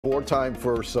More time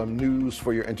for some news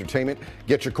for your entertainment.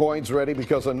 Get your coins ready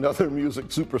because another music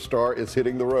superstar is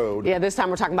hitting the road. Yeah, this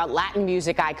time we're talking about Latin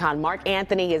music icon Marc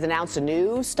Anthony has announced a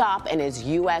new stop in his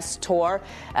U.S. tour,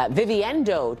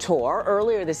 Viviendo tour.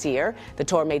 Earlier this year, the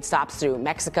tour made stops through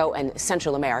Mexico and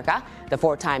Central America. The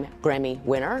four-time Grammy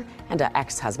winner and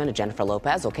ex-husband Jennifer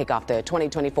Lopez will kick off the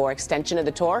 2024 extension of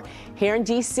the tour here in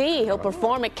D.C. He'll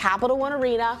perform at Capital One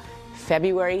Arena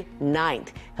February 9th.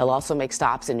 He'll also make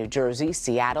stops in New Jersey,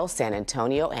 Seattle, San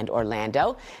Antonio, and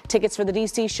Orlando. Tickets for the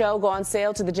D.C. show go on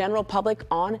sale to the general public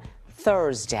on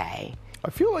Thursday. I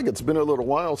feel like it's been a little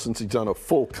while since he's done a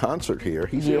full concert here.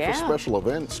 He's here for special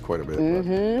events quite a bit.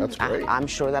 That's great. I'm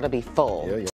sure that'll be full. Yeah.